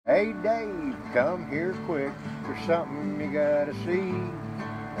Hey Dave, come here quick, there's something you gotta see.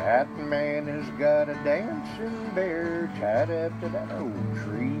 That man has got a dancing bear tied up to that old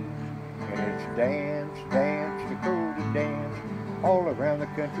tree. And it's dance, dance, Dakota dance, all around the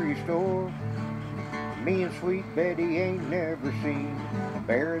country store. Me and Sweet Betty ain't never seen a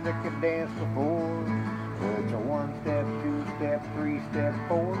bear that can dance before. Well, it's a 1 step, 2 step, 3 step,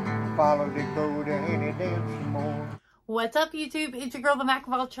 4. Follow Dakota and he dance some more. What's up, YouTube? It's your girl, the Mak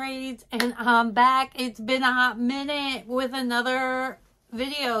of All Trades, and I'm back. It's been a hot minute with another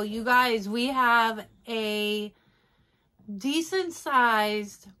video. You guys, we have a decent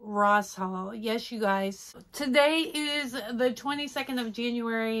sized Ross haul. Yes, you guys. Today is the 22nd of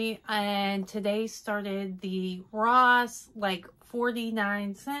January, and today started the Ross like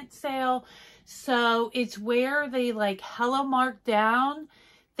 49-cent sale. So it's where they like hella mark down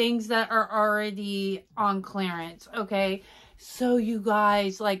things that are already on clearance. Okay, so you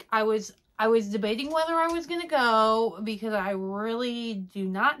guys, like I was debating whether I was gonna go because I really do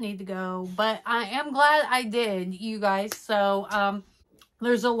not need to go, but I am glad I did, you guys. So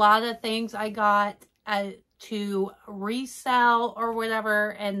there's a lot of things I got to resell or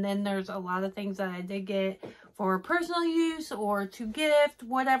whatever, and then there's a lot of things that I did get for personal use or to gift,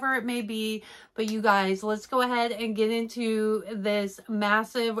 whatever it may be. But you guys, let's go ahead and get into this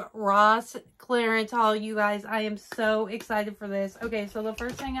massive Ross clearance haul. You guys, I am so excited for this. Okay, so the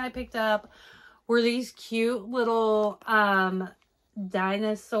first thing I picked up were these cute little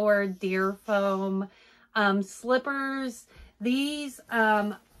dinosaur deer foam slippers. These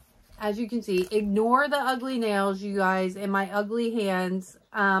as you can see, ignore the ugly nails, you guys, and my ugly hands.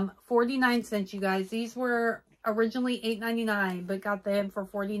 49 cents, you guys. These were originally $8.99, but got them for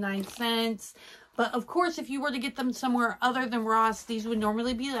 49 cents. But of course, if you were to get them somewhere other than Ross, these would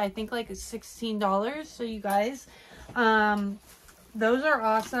normally be, I think, like $16. So you guys, those are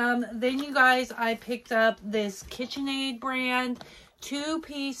awesome. Then you guys, I picked up this KitchenAid brand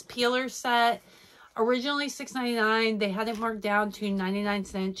 2-piece peeler set. Originally $6.99. They had it marked down to 99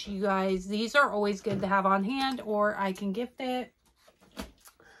 cents. You guys, these are always good to have on hand, or I can gift it.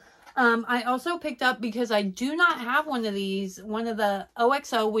 I also picked up, because I do not have one of these, one of the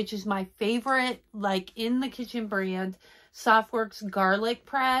OXO, which is my favorite, like in the kitchen brand, Softworks garlic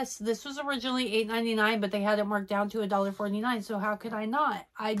press. This was originally $8.99, but they had it marked down to $1.49. So how could I not?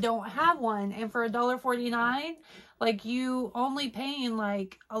 I don't have one. And for $1.49, like, you only paying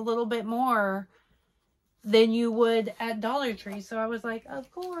like a little bit more than you would at Dollar Tree. So I was like,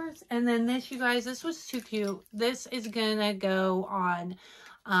 of course. And then this, you guys, this was too cute. This is gonna go on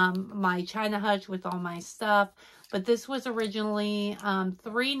my China hutch with all my stuff. But this was originally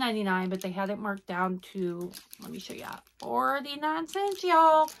 $3.99, but they had it marked down to, let me show you, 49 cents,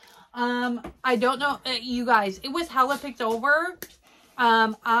 y'all. I don't know, you guys, it was hella picked over.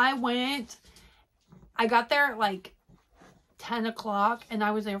 I got there at like 10 o'clock and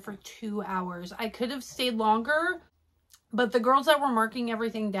I was there for 2 hours. I could have stayed longer, but the girls that were marking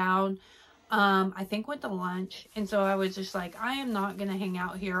everything down, I think went to lunch. And so I was just like, I am not going to hang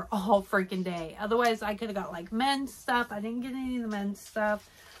out here all freaking day. Otherwise, I could have got like men's stuff. I didn't get any of the men's stuff.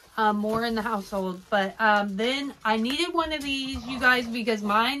 More in the household. But then I needed one of these, you guys, because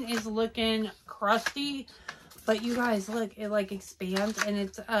mine is looking crusty. But you guys, look, it like expands, and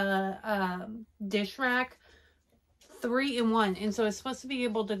it's a dish rack 3-in-1, and so it's supposed to be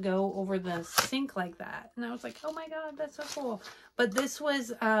able to go over the sink like that. And I was like, oh my god, that's so cool. But this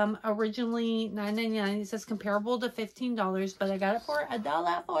was originally $9.99. It says comparable to $15, but I got it for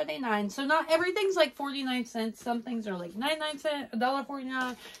 $1.49. So not everything's like 49 cents. Some things are like 99 cents,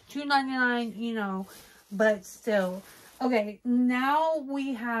 $1.49, $2.99, you know, but still. Okay, now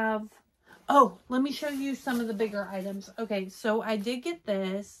we have, oh, let me show you some of the bigger items. Okay, so I did get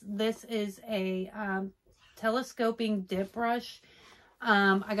this. This is a telescoping dip brush.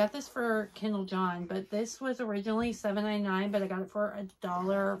 I got this for Kindle John, but this was originally $7.99, but I got it for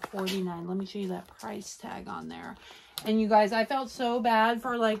 $1.49. Let me show you that price tag on there. And you guys, I felt so bad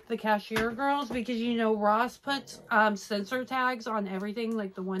for like the cashier girls, because you know Ross puts sensor tags on everything,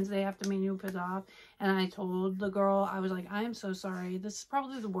 like the ones they have to manually put off. And I told the girl, I was like, I am so sorry. This is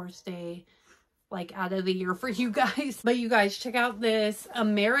probably the worst day like out of the year for you guys. But you guys, check out this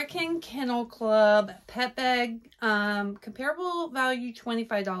American Kennel Club pet bag. Comparable value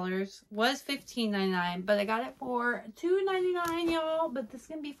 $25, was $15.99, but I got it for $2.99, y'all. But this is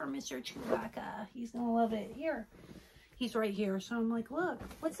gonna be for Mr. Chewbacca. He's gonna love it. Here, he's right here. So I'm like, look,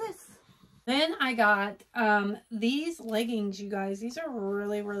 what's this? Then I got these leggings, you guys. These are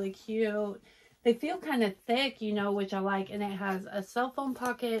really, really cute. They feel kind of thick, you know, which I like. And it has a cell phone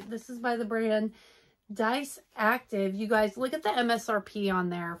pocket. This is by the brand Dice Active. You guys, look at the MSRP on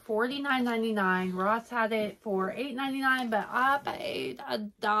there. $49.99. Ross had it for $8.99, but I paid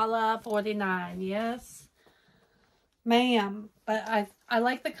 $1.49. Yes, ma'am. But I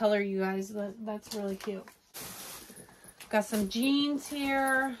like the color, you guys. That's really cute. Got some jeans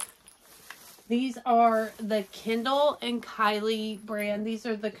here. These are the Kendall and Kylie brand. These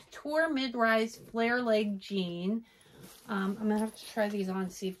are the Couture Mid-Rise Flare Leg Jean. I'm going to have to try these on,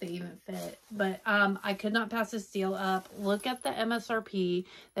 see if they even fit. But I could not pass this deal up. Look at the MSRP.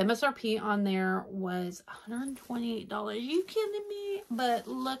 The MSRP on there was $128. Are you kidding me? But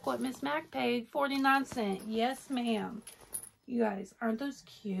look what Miss Mac paid. 49 cents. Yes, ma'am. You guys, aren't those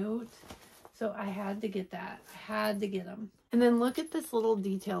cute? So I had to get that. I had to get them. And then look at this little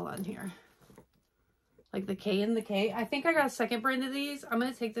detail on here. Like the K and the K. I think I got a second brand of these. I'm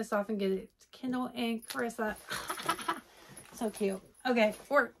going to take this off and get it. Kendall and Carissa. So cute. Okay,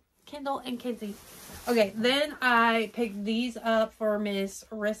 for Kendall and Kenzie. Okay, then I picked these up for Miss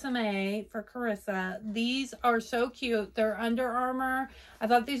Rissa May for Carissa. These are so cute. They're Under Armour. I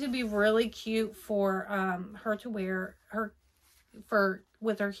thought these would be really cute for her to wear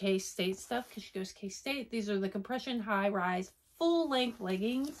with her K-State stuff, because she goes K-State. These are the compression high rise full length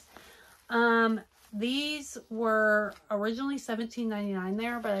leggings. These were originally $17.99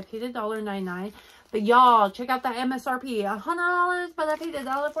 there, but I paid $1.99. But y'all, check out that MSRP. $100, but I paid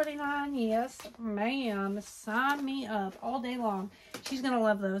 $1.49. Yes, ma'am. Sign me up all day long. She's going to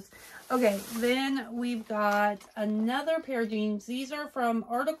love those. Okay, then we've got another pair of jeans. These are from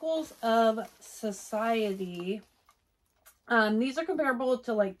Articles of Society. These are comparable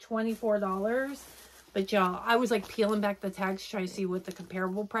to like $24. But y'all, I was like peeling back the tags trying to see what the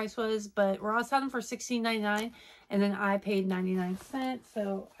comparable price was. But Ross had them for $16.99. And then I paid 99 cents.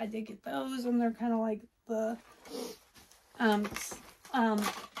 So I did get those. And they're kind of like the,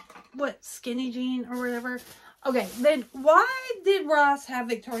 skinny jean or whatever. Okay, then why did Ross have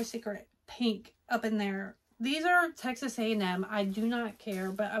Victoria's Secret pink up in there? These are Texas A&M. I do not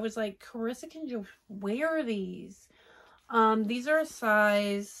care. But I was like, Carissa can just wear these. These are a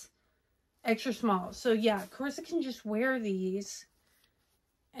size extra small. So yeah, Carissa can just wear these.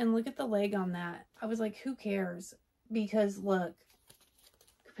 And look at the leg on that. I was like, who cares? Because look,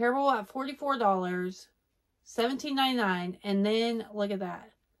 comparable at $44, $17.99, and then look at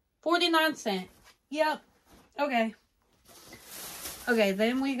that, 49 cents. Yep. Okay. Okay,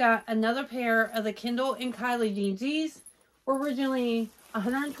 then we got another pair of the Kendall and Kylie jeans. These were originally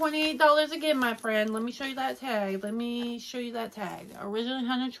 $128 again, my friend. Let me show you that tag. Let me show you that tag. Originally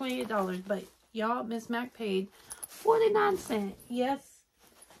 $128, but y'all, Miss Mac paid 49 cents. Yes.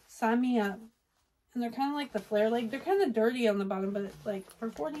 Sign me up. And they're kind of like the flare leg. They're kind of dirty on the bottom, but like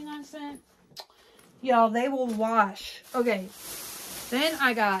for 49 cents, y'all, they will wash. Okay. Then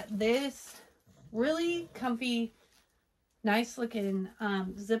I got this really comfy, nice looking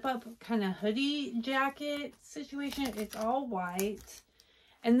zip up kind of hoodie jacket situation. It's all white.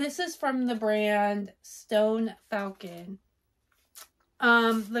 And this is from the brand Stone Falcon.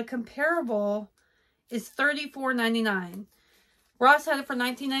 The comparable is $34.99. Ross had it for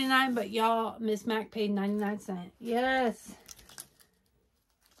 $19.99, but y'all, Miss Mac paid 99 cents. Yes.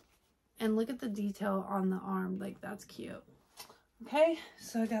 And look at the detail on the arm. Like, that's cute. Okay,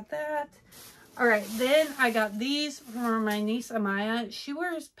 so I got that. All right, then I got these from my niece Amaya. She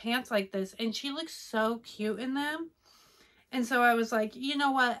wears pants like this, and she looks so cute in them. And so I was like, you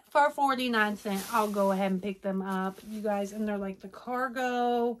know what? For 49 cents, I'll go ahead and pick them up, you guys. And they're like the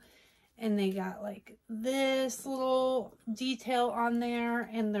cargo. And they got like this little detail on there.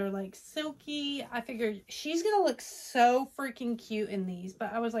 And they're like silky. I figured she's going to look so freaking cute in these.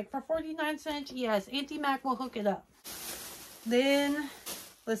 But I was like, for 49 cents, yes, Auntie Mac will hook it up. Then,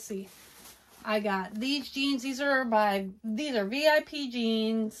 let's see. I got these jeans. These are VIP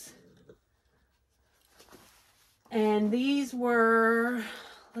jeans. And these were,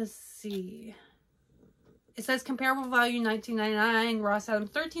 let's see. It says comparable value $19.99. Ross had them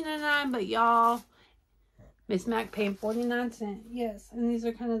 $13.99, but y'all, Miss Mac paid 49 cents. Yes, and these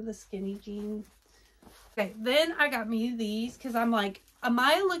are kind of the skinny jeans. Okay, then I got me these because I'm like,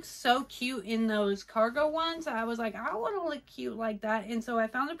 Amaya looks so cute in those cargo ones. I was like, I want to look cute like that. And so I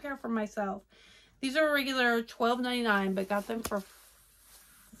found a pair for myself. These are regular $12.99, but got them for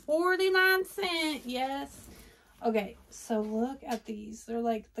 49 cents. Yes. Okay, so look at these. They're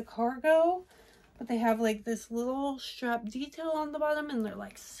like the cargo, but they have like this little strap detail on the bottom, and they're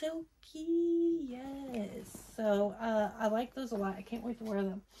like silky. Yes. So I like those a lot. I can't wait to wear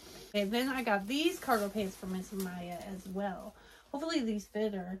them. Okay, then I got these cargo pants for Miss Maya as well. Hopefully these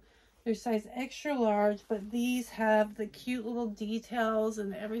fit her. They're size extra large, but these have the cute little details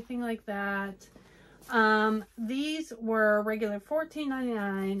and everything like that. These were regular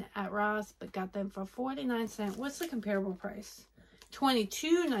 $14.99 at Ross, but got them for 49¢. What's the comparable price?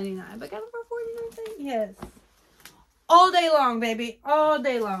 $22.99, but got them for 49¢. Yes. All day long, baby. All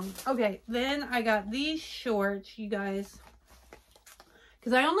day long. Okay, then I got these shorts, you guys.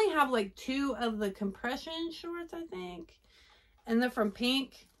 Because I only have like 2 of the compression shorts, I think. And they're from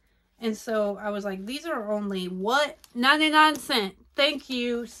Pink. And so I was like, these are only, what? 99¢. Thank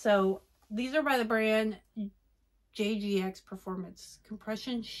you. So these are by the brand JGX Performance.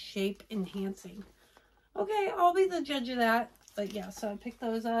 Compression Shape Enhancing. Okay, I'll be the judge of that. But yeah, so I picked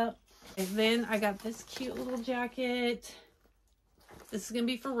those up. And then I got this cute little jacket. This is going to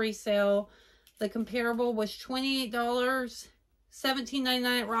be for resale. The comparable was $28.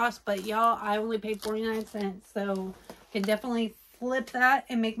 $17.99 at Ross. But y'all, I only paid 49¢. So I can definitely flip that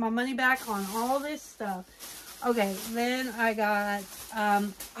and make my money back on all this stuff. Okay, then I got,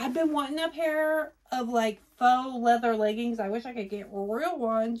 I've been wanting a pair of like faux leather leggings. I wish I could get real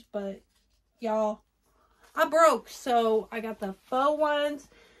ones, but y'all, I broke. So I got the faux ones.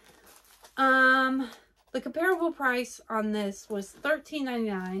 The comparable price on this was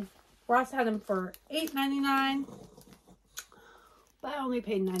 $13.99. Ross had them for $8.99. But I only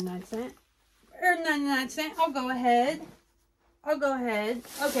paid 99¢. Or 99¢. I'll go ahead.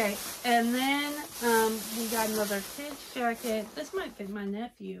 Okay, and then we got another kid's jacket. This might fit my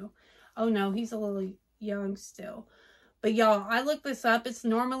nephew. Oh no, he's a little young still. But y'all, I looked this up. It's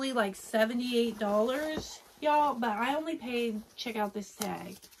normally like $78, y'all, but I only paid, check out this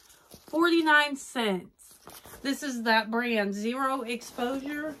tag, 49¢. This is that brand, Zero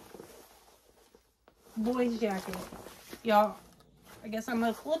Exposure boys jacket. Y'all, I guess I'm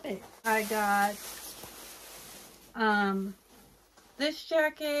gonna flip it. I got this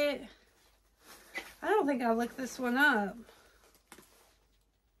jacket. I don't think I looked this one up.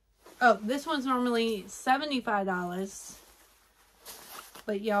 Oh, this one's normally $75.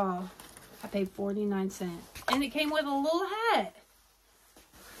 But y'all, I paid 49¢. And it came with a little hat.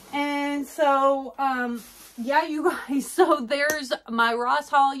 And so, yeah, you guys. So there's my Ross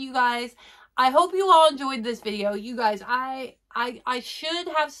haul, you guys. I hope you all enjoyed this video. You guys, I should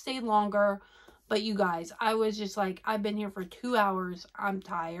have stayed longer. But you guys, I was just like, I've been here for 2 hours. I'm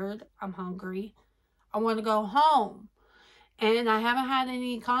tired. I'm hungry. I want to go home. And I haven't had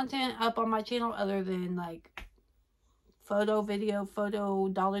any content up on my channel other than like photo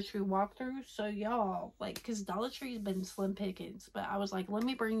Dollar Tree walkthroughs. So y'all, like, because Dollar Tree's been slim pickings. But I was like, let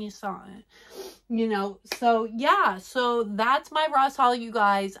me bring you something. You know, so yeah. So that's my Ross haul, you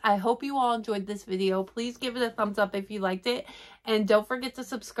guys. I hope you all enjoyed this video. Please give it a thumbs up if you liked it. And don't forget to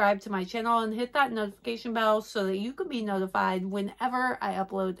subscribe to my channel and hit that notification bell so that you can be notified whenever I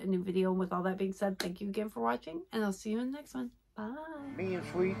upload a new video. And with all that being said, thank you again for watching. And I'll see you in the next one. Bye. Me and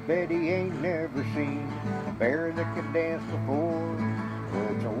Sweet Betty ain't never seen a bear that could dance before.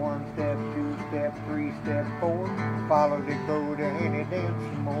 Well, it's a 1-step, 2-step, 3-step, 4. Follow Dakota and he dance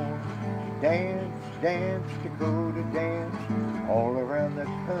some more. Dance, dance, Dakota, dance all around the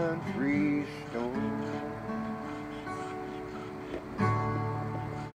country store.